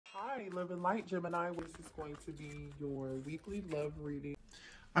Hi, Love and Light Gemini. This is going to be your weekly love reading.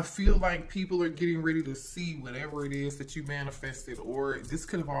 I feel like people are getting ready to see whatever it is that you manifested, or this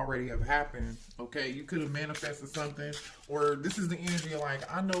could have already have happened. Okay, you could have manifested something, or this is the energy of like,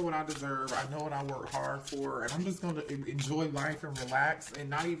 I know what I deserve, I know what I work hard for, and I'm just going to enjoy life and relax and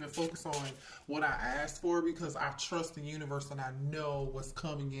not even focus on what I asked for, because I trust the universe and I know what's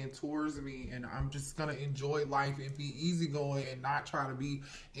coming in towards me, and I'm just going to enjoy life and be easygoing and not try to be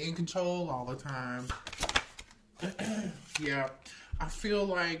in control all the time. Yeah. I feel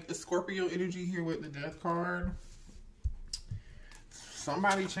like the Scorpio energy here with the Death card.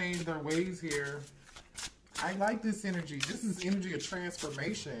 Somebody changed their ways here. I like this energy. This is energy of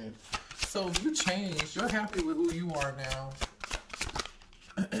transformation. So if you changed, you're happy with who you are now.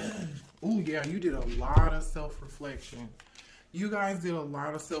 Oh yeah, you did a lot of self-reflection. You guys did a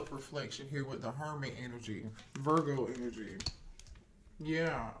lot of self-reflection here with the Hermit energy, Virgo energy.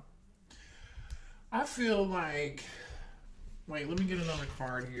 Yeah. I feel like... Wait, let me get another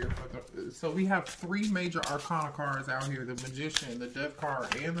card here. So we have three major arcana cards out here. The Magician, the Death card,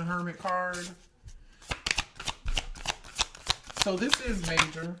 and the Hermit card. So this is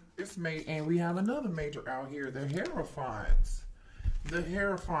major. And we have another major out here. The Hierophant. The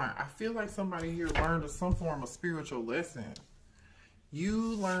Hierophant. I feel like somebody here learned some form of spiritual lesson.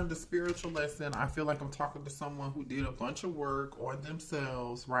 You learned a spiritual lesson. I feel like I'm talking to someone who did a bunch of work on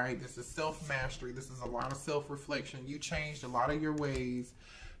themselves, right? This is self-mastery. This is a lot of self-reflection. You changed a lot of your ways.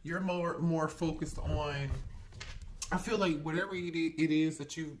 You're more focused on, I feel like whatever it is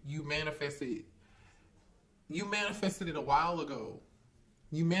that you manifested it a while ago.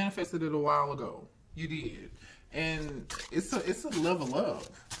 You manifested it a while ago. You did. And it's a level up.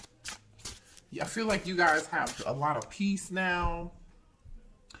 I feel like you guys have a lot of peace now.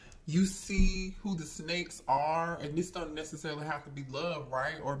 You see who the snakes are, and this doesn't necessarily have to be love,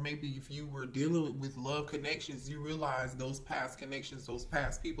 right? Or maybe if you were dealing with love connections, you realize those past connections, those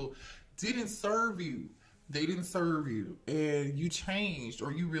past people didn't serve you. They didn't serve you, and you changed,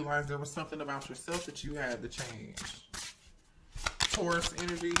 or you realized there was something about yourself that you had to change. Taurus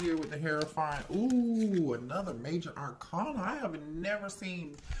energy here with the Hierophant. Ooh, another major arcana. I have never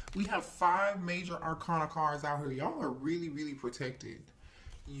seen. We have 5 major arcana cards out here. Y'all are really, really protected.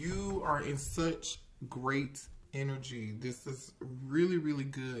 You are in such great energy. This is really, really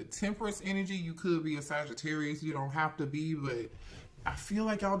good. Temperance energy. You could be a Sagittarius. You don't have to be, but I feel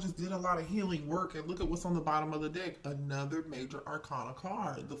like y'all just did a lot of healing work. And look at what's on the bottom of the deck. Another major arcana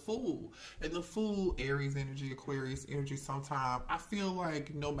card. The Fool. And the Fool, Aries energy, Aquarius energy sometime. I feel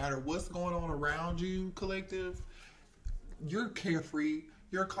like no matter what's going on around you, collective, you're carefree.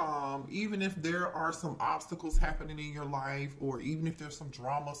 You're calm, even if there are some obstacles happening in your life, or even if there's some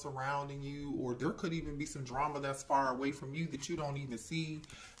drama surrounding you, or there could even be some drama that's far away from you that you don't even see,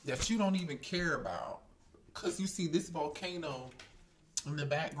 that you don't even care about. Because you see this volcano in the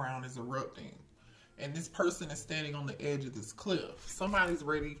background is erupting, and this person is standing on the edge of this cliff. Somebody's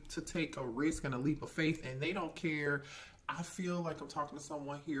ready to take a risk and a leap of faith, and they don't care. I feel like I'm talking to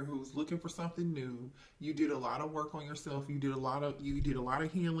someone here who's looking for something new. You did a lot of work on yourself. You did a lot of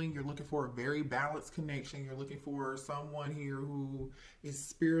healing. You're looking for a very balanced connection. You're looking for someone here who is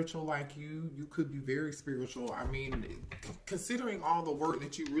spiritual like you. You could be very spiritual. I mean, considering all the work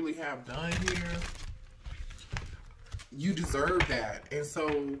that you really have done here, you deserve that. And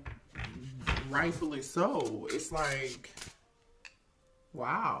so, rightfully so. It's like,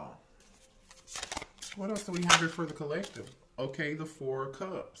 wow. What else do we have here for the collective? Okay, the 4 of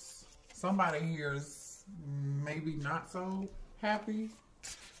Cups. Somebody here is maybe not so happy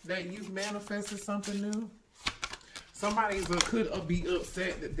that you've manifested something new. Somebody could be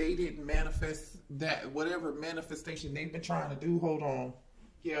upset that they didn't manifest that, whatever manifestation they've been trying to do. Hold on.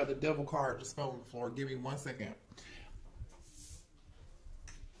 Yeah, the Devil card just fell on the floor. Give me 1 second.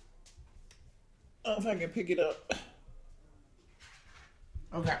 Oh, if I can pick it up.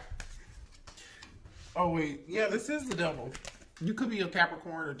 Okay. Oh, wait. Yeah, this is the Devil. You could be a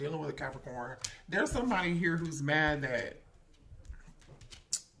Capricorn or dealing with a Capricorn. There's somebody here who's mad that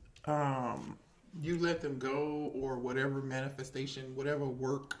you let them go, or whatever manifestation, whatever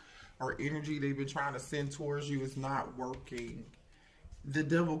work or energy they've been trying to send towards you is not working. The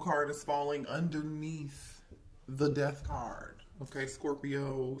Devil card is falling underneath the Death card. Okay,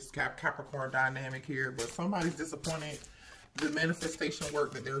 Scorpio, Capricorn dynamic here, but somebody's disappointed. The manifestation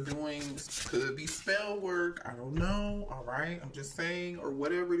work that they're doing could be spell work. I don't know. All right. I'm just saying, or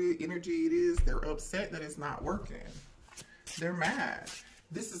whatever the energy it is, they're upset that it's not working. They're mad.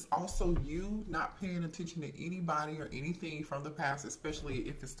 This is also you not paying attention to anybody or anything from the past, especially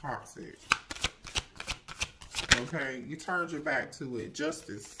if it's toxic. Okay. You turned your back to it.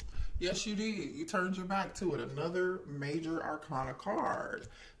 Justice. Yes, you did. You turned your back to it. Another major arcana card.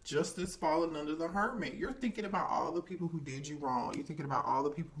 Justice falling under the Hermit. You're thinking about all the people who did you wrong. You're thinking about all the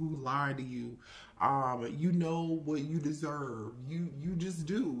people who lied to you. You know what you deserve. You just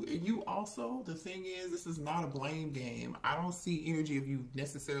do. And you also, the thing is, this is not a blame game. I don't see energy of you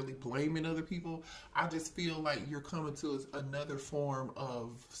necessarily blaming other people. I just feel like you're coming to another form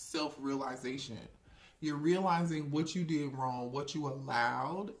of self-realization. You're realizing what you did wrong, what you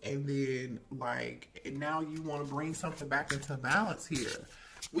allowed, and then like now you want to bring something back into balance here,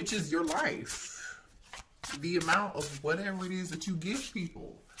 which is your life. The amount of whatever it is that you give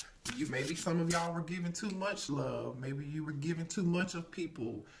people. Maybe some of y'all were giving too much love. Maybe you were giving too much of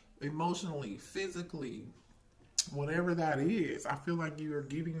people emotionally, physically. Whatever that is, I feel like you are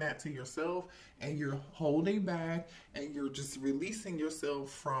giving that to yourself and you're holding back and you're just releasing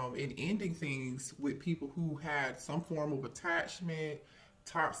yourself from and ending things with people who had some form of attachment,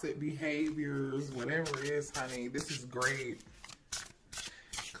 toxic behaviors, whatever it is, honey. This is great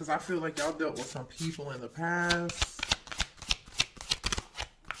because I feel like y'all dealt with some people in the past.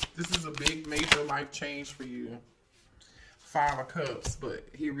 This is a big major life change for you. 5 of Cups, but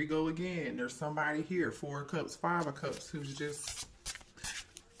here we go again. There's somebody here, 4 of Cups, 5 of Cups, who's just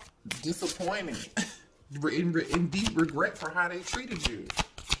disappointing in deep regret for how they treated you.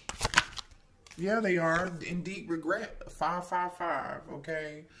 Yeah, they are in deep regret. 5, 5, 5.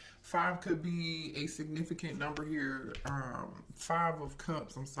 Okay, 5 could be a significant number here. 5 of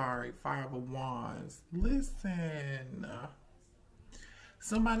Cups. I'm sorry, 5 of Wands. Listen.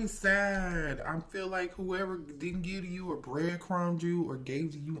 Somebody's sad. I feel like whoever didn't give you or breadcrumbed you or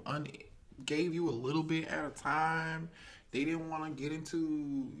gave you a little bit at a time. They didn't want to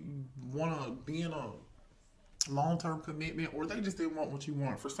be in a long-term commitment, or they just didn't want what you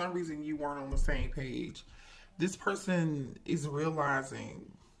want. For some reason, you weren't on the same page. This person is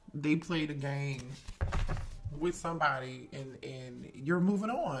realizing they played a game with somebody, and you're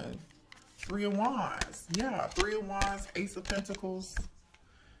moving on. 3 of Wands. Yeah, 3 of Wands, Ace of Pentacles.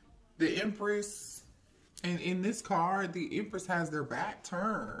 The Empress, and in this card, the Empress has their back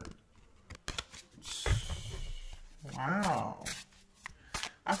turned. Wow.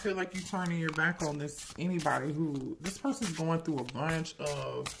 I feel like you're turning your back on this person's going through a bunch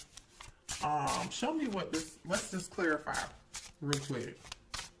of, show me what this, let's just clarify real quick.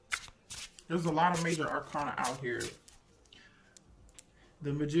 There's a lot of major arcana out here.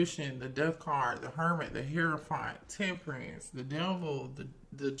 The Magician, the Death card, the Hermit, the Hierophant, Temperance, the Devil,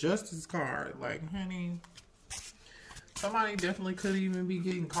 the Justice card. Like, honey, somebody definitely could even be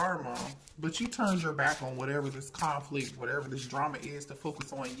getting karma. But you turned your back on whatever this conflict, whatever this drama is, to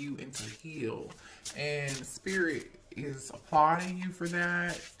focus on you and to heal. And Spirit is applauding you for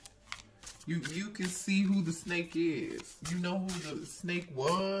that. You can see who the snake is. You know who the snake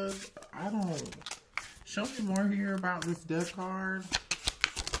was. I don't. Show me more here about this Death card.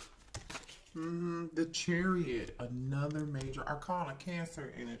 The Chariot, another major arcana,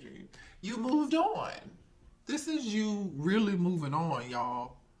 Cancer energy. You moved on. This is you really moving on,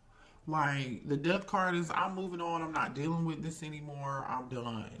 y'all. Like, the Death card is, I'm moving on. I'm not dealing with this anymore. I'm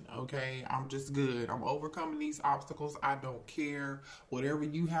done. Okay? I'm just good. I'm overcoming these obstacles. I don't care. Whatever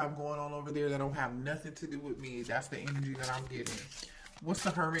you have going on over there that don't have nothing to do with me, that's the energy that I'm getting. What's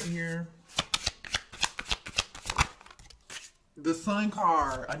the Hermit here? The Sun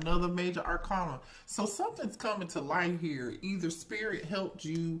card, another major arcana. So something's coming to light here. Either Spirit helped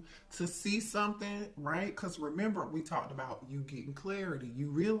you to see something, right? Because remember, we talked about you getting clarity, you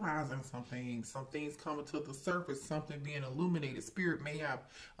realizing something, some things coming to the surface, something being illuminated. Spirit may have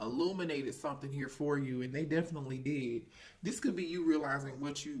illuminated something here for you, and they definitely did. This could be you realizing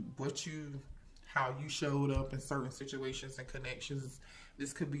how you showed up in certain situations and connections.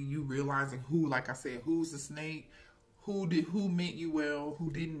 This could be you realizing who, like I said, who's the snake. Who meant you well, who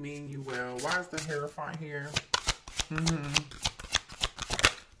didn't mean you well. Why is the Hierophant here?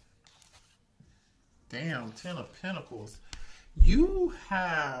 Damn, 10 of Pentacles. You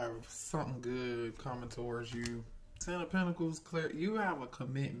have something good coming towards you. 10 of Pentacles, clear. You have a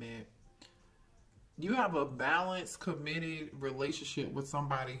commitment. You have a balanced, committed relationship with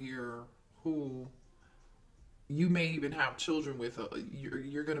somebody here who you may even have children with.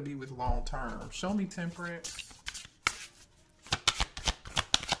 You're going to be with long term. Show me Temperance.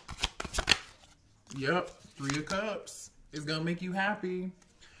 Yep, 3 of Cups. It's going to make you happy.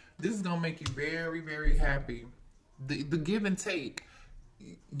 This is going to make you very, very happy. The give and take.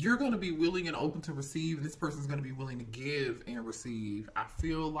 You're going to be willing and open to receive, and this person's going to be willing to give and receive. I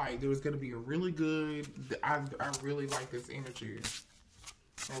feel like there's going to be a really good, I really like this energy.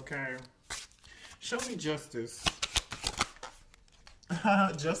 Okay. Show me Justice.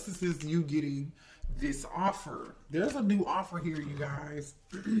 Justice is you getting this offer. There's a new offer here, you guys.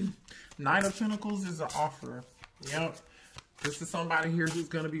 Knight of Pentacles is an offer. Yep. This is somebody here who's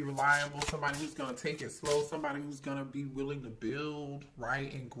going to be reliable, somebody who's going to take it slow, somebody who's going to be willing to build,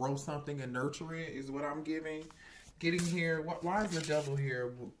 right, and grow something and nurture it is what I'm getting here. Why is the devil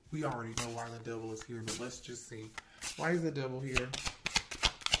here? We already know why the devil is here, but let's just see. Why is the devil here?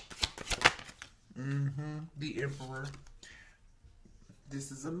 The Emperor.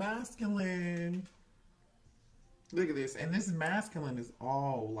 This is a masculine. Look at this. And this masculine is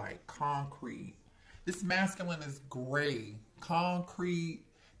all like concrete. This masculine is gray, concrete.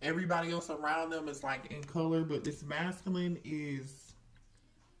 Everybody else around them is like in color, but this masculine is,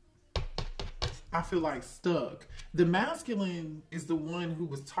 I feel like, stuck. The masculine is the one who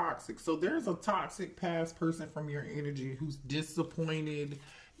was toxic. So there's a toxic past person from your energy who's disappointed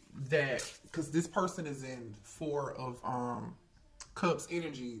that, because this person is in 4 of Cups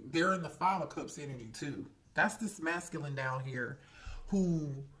energy. They're in the 5 of Cups energy too. That's this masculine down here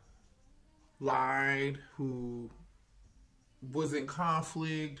who lied, who was in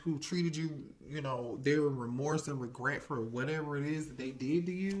conflict, who treated you, you know, their remorse and regret for whatever it is that they did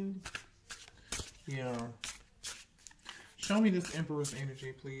to you. Yeah. Show me this Emperor's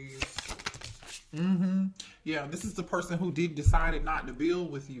energy, please. Yeah, this is the person who decided not to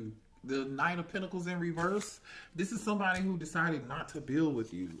build with you. The Knight of Pentacles in reverse. This is somebody who decided not to build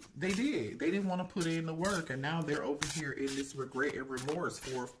with you. They did. They didn't want to put in the work, and now they're over here in this regret and remorse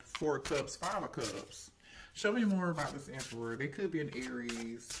for 4 of Cups, 5 of Cups. Show me more about this Emperor. They could be an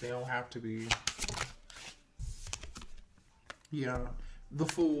Aries. They don't have to be. Yeah. The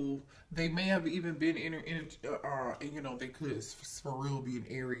Fool. They may have even been you know, they could for real be an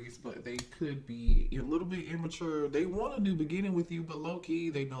Aries, but they could be a little bit immature. They want a new beginning with you, but low key,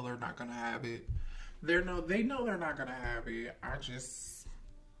 they know they're not gonna have it. They know they're not gonna have it.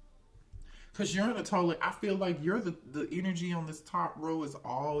 Cause you're in a totally, I feel like you're the energy on this top row is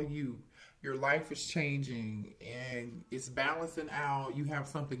all you. Your life is changing and it's balancing out. You have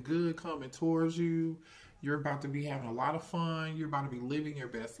something good coming towards you. You're about to be having a lot of fun. You're about to be living your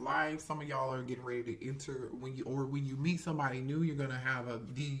best life. Some of y'all are getting ready to enter when you meet somebody new. You're gonna have a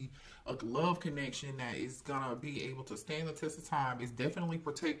love connection that is gonna be able to stand the test of time. It's definitely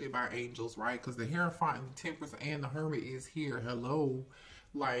protected by angels, right? Because the Hierophant, the Temperance, and the Hermit is here. Hello,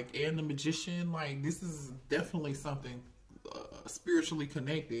 like, and the Magician. Like, this is definitely something spiritually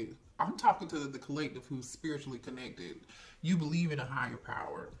connected. I'm talking to the collective who's spiritually connected. You believe in a higher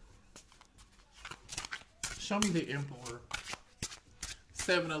power. Show me the Emperor.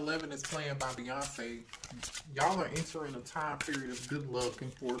 7-Eleven is playing by Beyonce. Y'all are entering a time period of good luck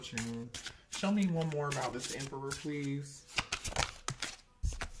and fortune. Show me one more about this Emperor, please.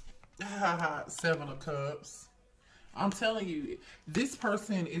 7 of Cups. I'm telling you, this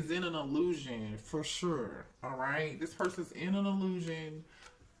person is in an illusion for sure. All right? This person's in an illusion.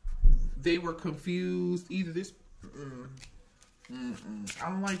 They were confused. Either this... I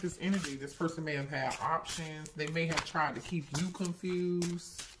don't like this energy. This person may have had options. They may have tried to keep you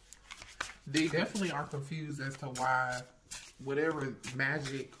confused. They definitely are confused as to why whatever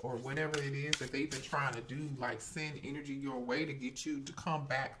magic or whatever it is that they've been trying to do, like send energy your way to get you to come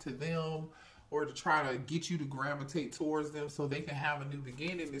back to them or to try to get you to gravitate towards them so they can have a new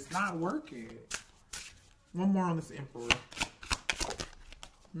beginning. It's not working. One more on this Emperor.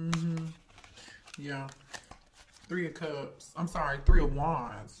 Yeah. 3 of Cups. I'm sorry, 3 of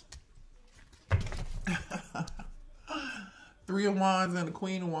Wands. 3 of Wands and the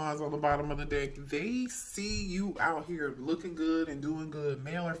Queen of Wands on the bottom of the deck. They see you out here looking good and doing good,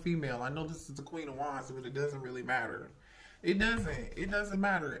 male or female. I know this is the Queen of Wands, but it doesn't really matter. It doesn't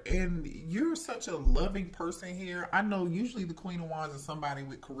matter. And you're such a loving person here. I know usually the Queen of Wands is somebody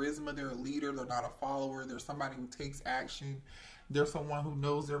with charisma. They're a leader. They're not a follower. They're somebody who takes action. They're someone who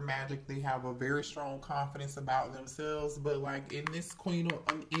knows their magic. They have a very strong confidence about themselves. But like in this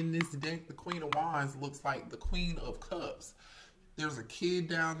deck, the Queen of Wands looks like the Queen of Cups. There's a kid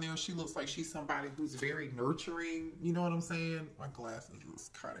down there. She looks like she's somebody who's very nurturing. You know what I'm saying? My glasses is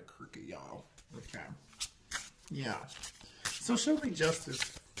kind of crooked, y'all. Okay. Yeah. So show me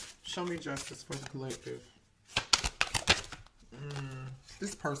justice. Show me justice for the collective.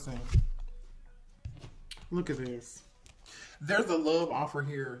 This person. Look at this. There's a love offer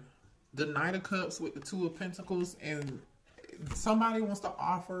here. The Knight of Cups with the 2 of Pentacles, and somebody wants to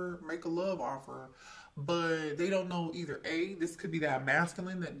make a love offer, but they don't know either A, this could be that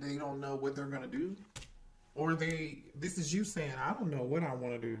masculine that they don't know what they're going to do, or this is you saying, I don't know what I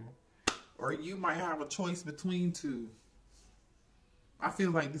want to do, or you might have a choice between 2. I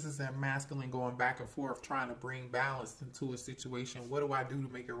feel like this is that masculine going back and forth, trying to bring balance into a situation. What do I do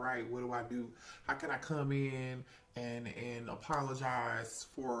to make it right? What do I do? How can I come in and apologize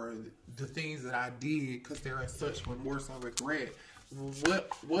for the things that I did because there is such remorse and regret?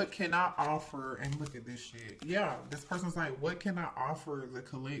 What can I offer? And look at this shit. Yeah, this person's like, what can I offer the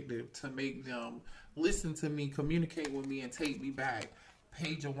collective to make them listen to me, communicate with me, and take me back?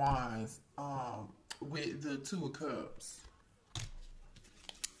 Page of Wands, with the Two of Cups.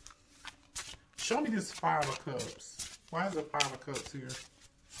 Show me this Five of Cups. Why is the Five of Cups here?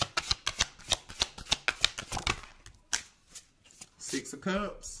 Six of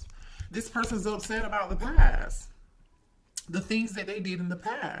Cups. This person's upset about the past. The things that they did in the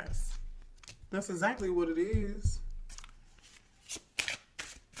past. That's exactly what it is.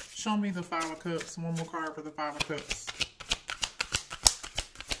 Show me the Five of Cups. One more card for the Five of Cups.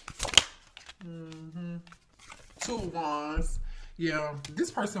 Two of Wands. Yeah,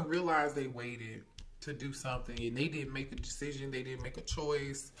 this person realized they waited to do something and they didn't make a decision. They didn't make a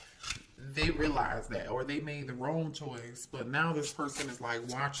choice. They realized that, or they made the wrong choice. But now this person is like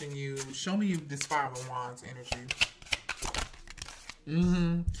watching you. Show me this Five of Wands energy.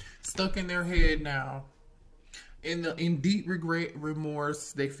 Stuck in their head now. In deep regret,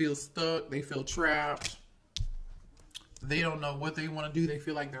 remorse. They feel stuck. They feel trapped. They don't know what they want to do. They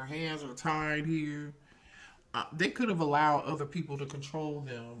feel like their hands are tied here. They could have allowed other people to control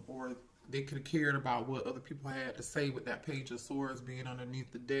them, or they could have cared about what other people had to say with that Page of Swords being underneath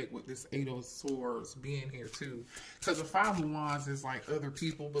the deck, with this Eight of Swords being here too. Because the Five of Wands is like other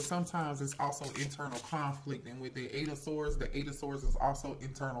people, but sometimes it's also internal conflict. And with the Eight of Swords is also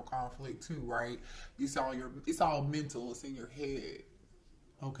internal conflict too, right? It's all mental. It's in your head.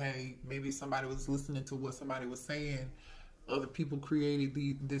 Okay, maybe somebody was listening to what somebody was saying. Other people created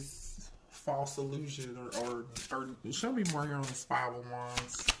this false illusion, or show me more here on this Five of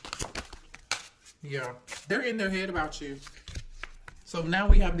Wands. Yeah, they're in their head about you. So now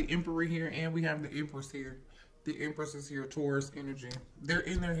we have the Emperor here and we have the Empress here. The Empress is here, Taurus energy. They're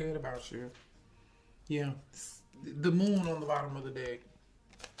in their head about you. Yeah, the Moon on the bottom of the deck.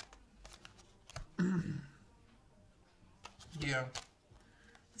 Yeah.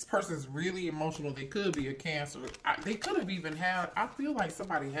 This person's really emotional. They could be a Cancer. They could have even had, I feel like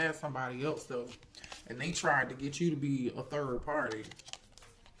somebody had somebody else though, and they tried to get you to be a third party.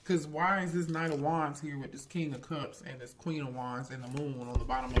 Because why is this Knight of Wands here with this King of Cups and this Queen of Wands and the Moon on the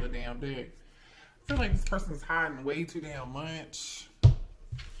bottom of the damn deck? I feel like this person's hiding way too damn much.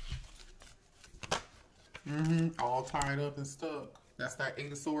 All tied up and stuck. That's that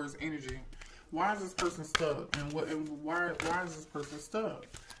Eight of Swords energy. Why is this person stuck? And why is this person stuck?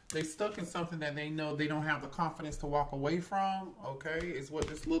 They stuck in something that they know they don't have the confidence to walk away from. Okay, is what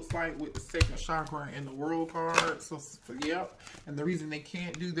this looks like with the second chakra and the World card. So yep. And the reason they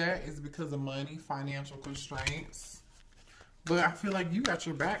can't do that is because of money, financial constraints. But I feel like you got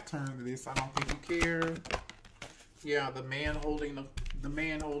your back turned to this. I don't think you care. Yeah, the man holding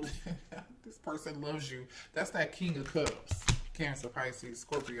this person loves you. That's that King of Cups. Cancer, Pisces,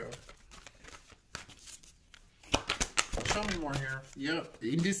 Scorpio. Show me more here. Yep.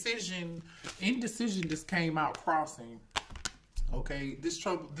 Indecision just came out crossing. Okay. This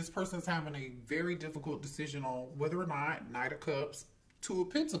person's having a very difficult decision on whether or not Knight of Cups, Two of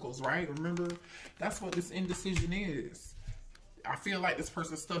Pentacles, right? Remember, that's what this indecision is. I feel like this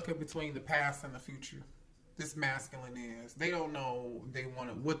person's stuck in between the past and the future. This masculine is. They don't know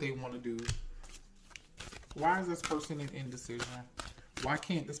what they want to do. Why is this person in indecision? Why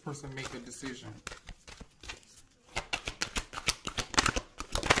can't this person make a decision?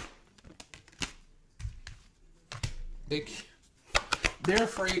 They're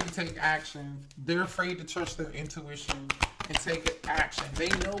afraid to take action. They're afraid to trust their intuition and take action. They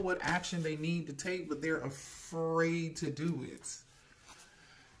know what action they need to take, but they're afraid to do it.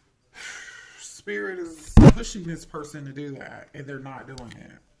 Spirit is pushing this person to do that, and they're not doing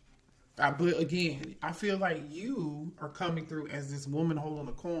it. But again, I feel like you are coming through as this woman holding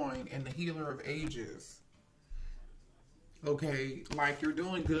a coin and the healer of ages. Okay, like you're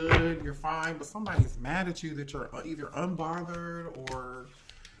doing good, you're fine, but somebody's mad at you that you're either unbothered or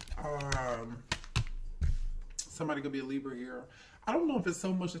somebody could be a Libra here. I don't know if it's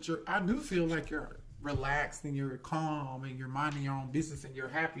so much that I do feel like you're relaxed and you're calm and you're minding your own business and you're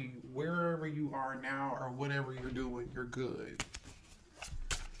happy wherever you are now or whatever you're doing, you're good.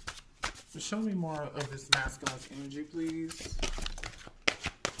 So show me more of this masculine energy, please.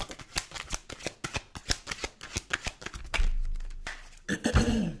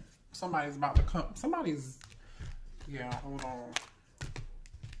 Somebody's about to come. Yeah, hold on.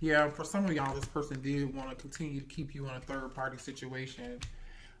 Yeah, for some of y'all, this person did want to continue to keep you in a third party situation.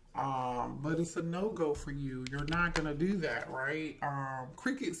 But it's a no-go for you. You're not gonna do that, right?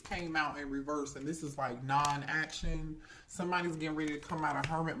 Crickets came out in reverse, and this is like non-action. Somebody's getting ready to come out of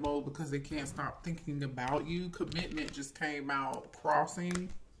hermit mode because they can't stop thinking about you. Commitment just came out, crossing.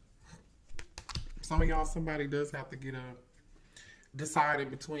 Some of y'all, somebody does have to get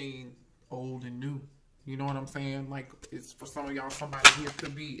decided between old and new. You know what I'm saying? Like, it's for some of y'all, somebody here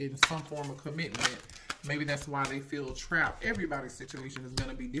could be in some form of commitment. Maybe that's why they feel trapped. Everybody's situation is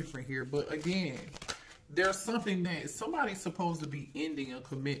going to be different here. But again, there's something that somebody's supposed to be ending a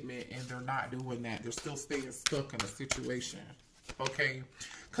commitment and they're not doing that. They're still staying stuck in a situation. Okay?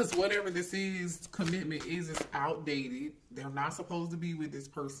 Because whatever this is, commitment is outdated. They're not supposed to be with this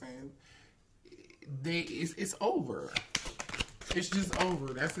person. It's over. It's just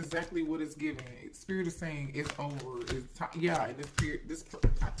over. That's exactly what it's giving. Spirit is saying it's over. Yeah,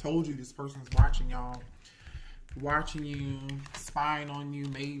 I told you this person's watching y'all, watching you, spying on you,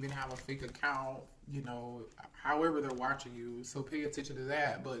 may even have a fake account, you know, however they're watching you. So pay attention to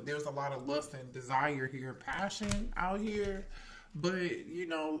that. But there's a lot of lust and desire here, passion out here. But, you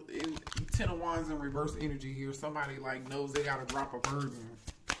know, in Ten of Wands in reverse energy here, somebody like knows they got to drop a burden.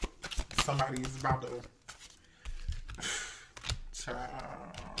 Somebody is about to...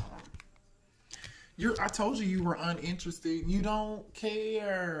 I told you you were uninterested. You don't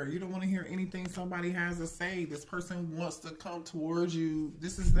care. You don't want to hear anything somebody has to say. This person wants to come towards you.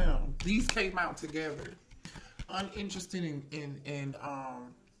 This is them. These came out together. Uninterested in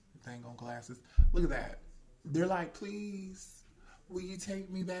dang on glasses. Look at that. They're like, please, will you take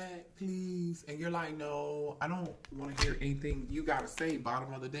me back, please? And you're like, no, I don't want to hear anything you got to say.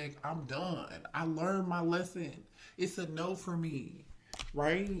 Bottom of the deck, I'm done. I learned my lesson. It's a no for me,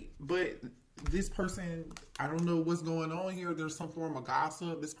 right? But this person, I don't know what's going on here. There's some form of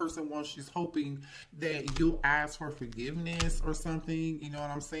gossip. This person she's hoping that you'll ask for forgiveness or something. You know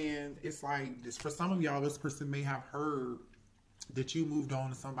what I'm saying? It's like, this, for some of y'all, this person may have heard that you moved on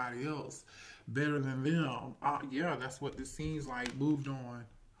to somebody else better than them. Yeah, that's what this seems like. Moved on.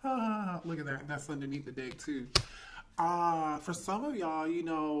 Look at that. That's underneath the deck too. For some of y'all, you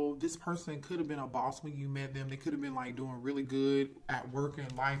know, this person could have been a boss when you met them. They could have been like doing really good at work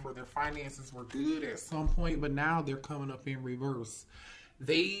in life, or their finances were good at some point, but now they're coming up in reverse.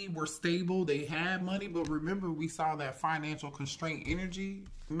 They were stable, they had money, but remember we saw that financial constraint energy.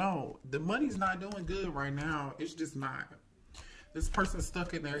 No, the money's not doing good right now. It's just not. This person's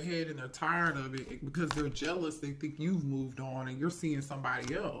stuck in their head and they're tired of it because they're jealous. They think you've moved on and you're seeing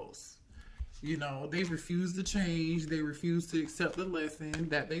somebody else. You know, they refuse to change. They refuse to accept the lesson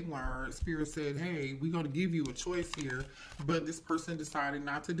that they learned. Spirit said, hey, we're going to give you a choice here. But this person decided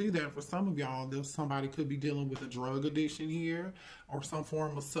not to do that. For some of y'all, somebody could be dealing with a drug addiction here or some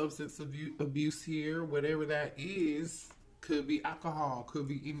form of substance abuse here. Whatever that is, could be alcohol, could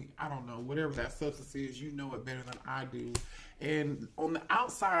be any, I don't know, whatever that substance is, you know it better than I do. And on the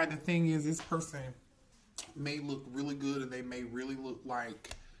outside, the thing is, this person may look really good and they may really look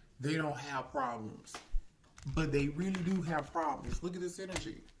like they don't have problems, but they really do have problems. Look at this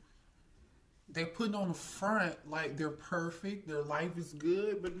energy. They're putting on the front like they're perfect, their life is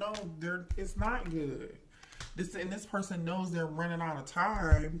good, but no, it's not good. This person knows they're running out of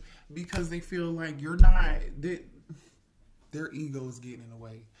time because they feel like you're not, their ego is getting in the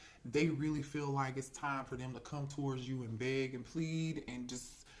way. They really feel like it's time for them to come towards you and beg and plead and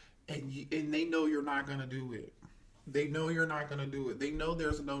and they know you're not going to do it. They know you're not going to do it. They know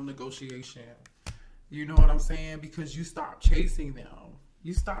there's no negotiation. You know what I'm saying? Because you stop chasing them.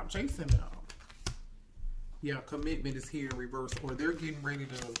 You stop chasing them. Yeah, commitment is here in reverse, or they're getting ready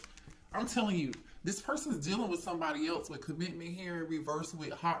to... I'm telling you, this person's dealing with somebody else with commitment here in reverse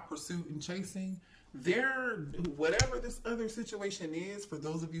with hot pursuit and chasing. Whatever this other situation is, for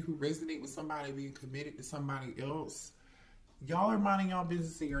those of you who resonate with somebody being committed to somebody else, y'all are minding y'all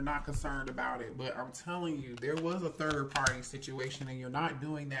business and you're not concerned about it. But I'm telling you, there was a third party situation and you're not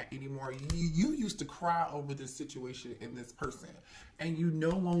doing that anymore. You used to cry over this situation in this person, and you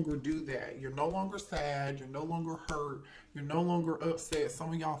no longer do that. You're no longer sad. You're no longer hurt. You're no longer upset.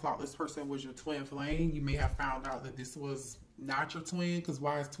 Some of y'all thought this person was your twin flame. You may have found out that this was not your twin, because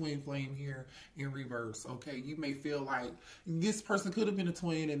why is twin flame here in reverse? Okay, you may feel like this person could have been a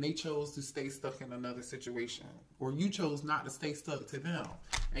twin and they chose to stay stuck in another situation, or you chose not to stay stuck to them,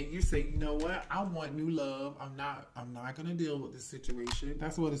 and you say, you know what, I want new love. I'm not gonna deal with this situation.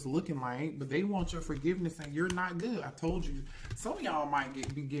 That's what it's looking like. But they want your forgiveness and you're not good. I told you, some of y'all might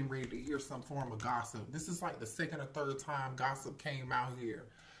be getting ready to hear some form of gossip. This is like the second or third time gossip came out here.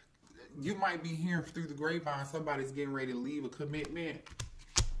 You might be hearing through the grapevine somebody's getting ready to leave a commitment.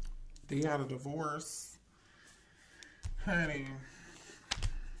 They had a divorce. Honey,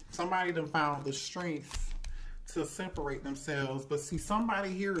 somebody done found the strength to separate themselves. But see, somebody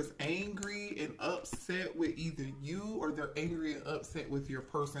here is angry and upset with either you, or they're angry and upset with your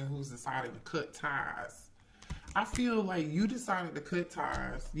person who's decided to cut ties. I feel like you decided to cut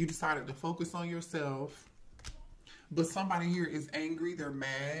ties. You decided to focus on yourself. But somebody here is angry, they're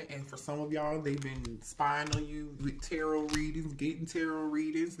mad, and for some of y'all, they've been spying on you with tarot readings, getting tarot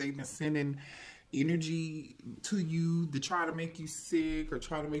readings. They've been sending energy to you to try to make you sick or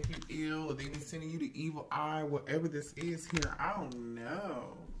try to make you ill, or they've been sending you the evil eye, whatever this is here. I don't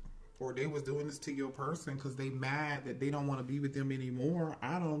know. Or they was doing this to your person because they mad that they don't want to be with them anymore.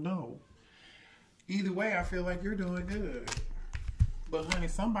 I don't know. Either way, I feel like you're doing good. But honey,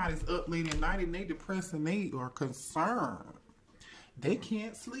 somebody's up late at night and they depressed and they are concerned. They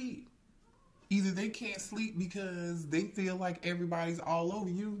can't sleep. Either they can't sleep because they feel like everybody's all over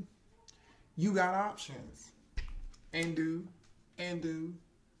you. You got options. And do.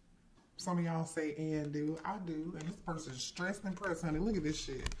 Some of y'all say and do. I do. And this person's stressed and pressed, honey. Look at this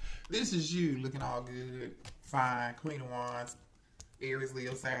shit. This is you looking all good. Fine. Queen of Wands. Aries,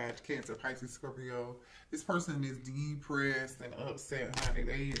 Leo, Sag, Cancer, Pisces, Scorpio. This person is depressed and upset, honey.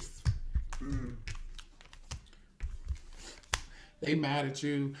 They mad at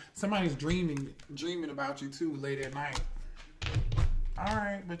you. Somebody's dreaming about you too late at night. All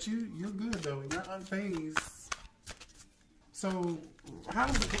right, but you're good though. You're unfazed. So, how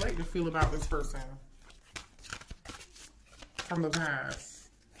does the collective feel about this person from the past?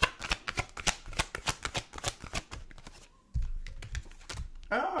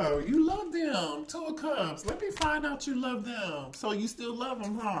 Oh, you love them. Two of Cups. Let me find out you love them. So you still love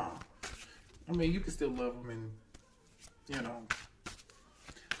them, huh? I mean, you can still love them and, you know.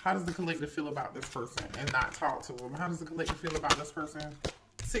 How does the collective feel about this person and not talk to them? How does the collective feel about this person?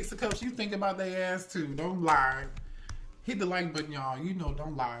 Six of Cups, you think about their ass too. Don't lie. Hit the like button, y'all. You know,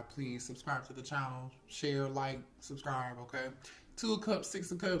 don't lie. Please subscribe to the channel. Share, like, subscribe, okay? Two of Cups,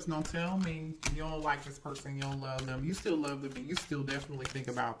 Six of Cups. Don't tell me you don't like this person, you don't love them. You still love them, and you still definitely think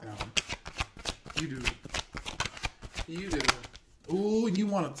about them. You do. You do. Ooh, you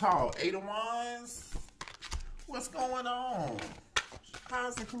want to talk. Eight of Wands. What's going on? How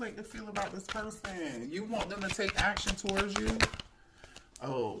does the collective feel about this person? You want them to take action towards you?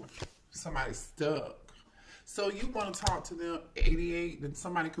 Oh, somebody's stuck. So you want to talk to them. 88. Then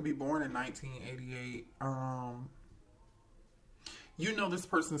somebody could be born in 1988. You know this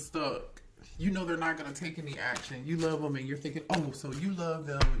person's stuck. You know they're not going to take any action. You love them and you're thinking, oh, so you love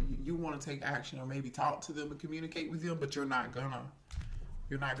them. You want to take action or maybe talk to them and communicate with them, but you're not gonna.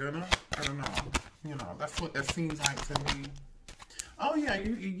 You're not gonna? I don't know. You know, that's what that seems like to me. Oh yeah,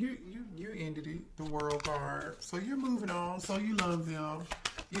 you ended it. The World card. So you're moving on. So you love them.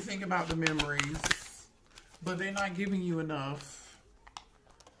 You think about the memories, but they're not giving you enough.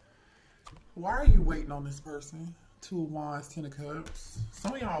 Why are you waiting on this person? Two of Wands, Ten of Cups.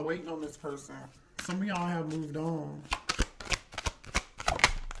 Some of y'all waiting on this person. Some of y'all have moved on.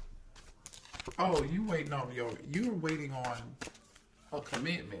 Oh, you waiting on you're waiting on a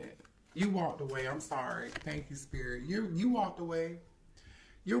commitment. You walked away. I'm sorry. Thank you, Spirit. You walked away.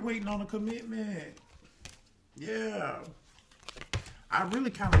 You're waiting on a commitment. Yeah. I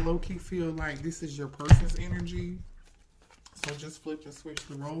really kind of low-key feel like this is your person's energy. So just flip and switch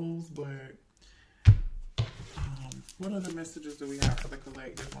the roles, but what other messages do we have for the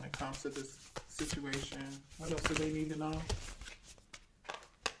collective when it comes to this situation? What else do they need to know?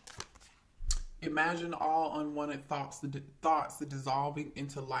 Imagine all unwanted thoughts, the dissolving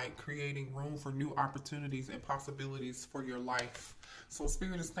into light, creating room for new opportunities and possibilities for your life. So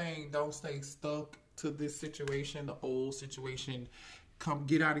Spirit is saying, don't stay stuck to this situation, the old situation. Come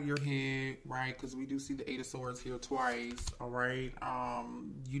get out of your head, right? Because we do see the Eight of Swords here twice, all right?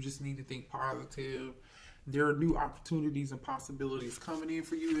 You just need to think positive. There are new opportunities and possibilities coming in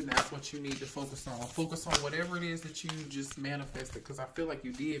for you, and that's what you need to focus on. Focus on whatever it is that you just manifested, because I feel like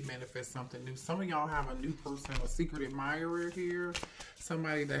you did manifest something new. Some of y'all have a new person, a secret admirer here,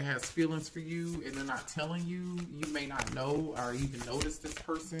 somebody that has feelings for you, and they're not telling you. You may not know or even notice this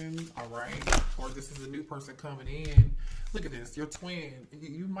person, all right? Or this is a new person coming in. Look at this, your twin.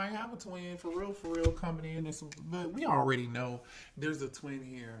 You might have a twin for real coming in, but we already know there's a twin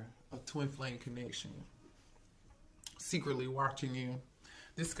here, a twin flame connection. Secretly watching you.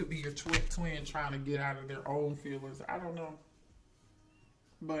 This could be your twin trying to get out of their own feelings. I don't know.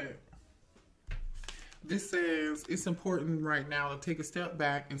 But this says it's important right now to take a step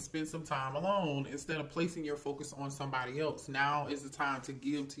back and spend some time alone instead of placing your focus on somebody else. Now is the time to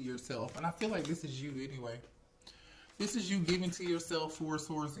give to yourself. And I feel like this is you anyway. This is you giving to yourself for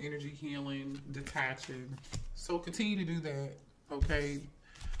source energy, healing, detaching. So continue to do that, okay?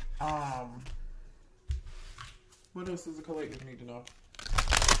 What else does the collective need to know?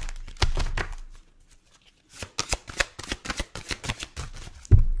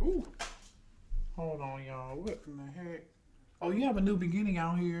 Ooh. Hold on, y'all. What in the heck? Oh, you have a new beginning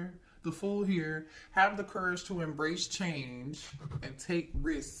out here. The Fool here. Have the courage to embrace change and take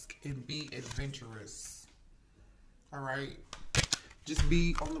risk and be adventurous. All right? Just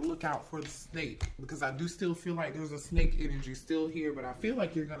be on the lookout for the snake, because I do still feel like there's a snake energy still here, but I feel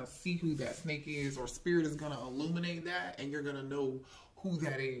like you're going to see who that snake is, or spirit is going to illuminate that, and you're going to know who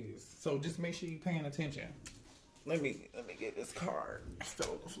that is. So just make sure you're paying attention. Let me get this card. It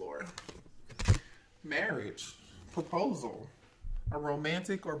fell on the floor. Marriage, proposal, a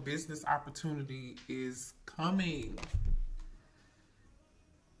romantic or business opportunity is coming.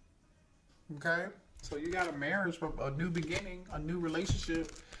 Okay? So you got a marriage, a new beginning, a new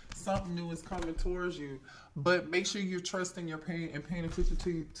relationship. Something new is coming towards you. But make sure you're trusting your pain and paying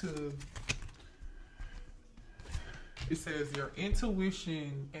attention to it says your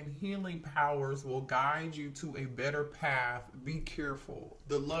intuition and healing powers will guide you to a better path. Be careful.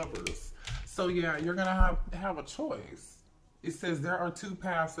 The Lovers. So yeah, you're going to have a choice. It says there are two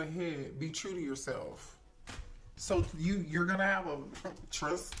paths ahead. Be true to yourself. So you're going to have a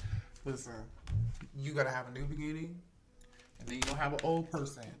trust. Listen, you got to have a new beginning, and then you're going to have an old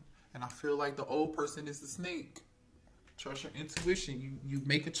person. And I feel like the old person is the snake. Trust your intuition. You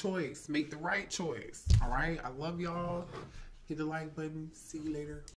make a choice. Make the right choice. All right? I love y'all. Hit the like button. See you later.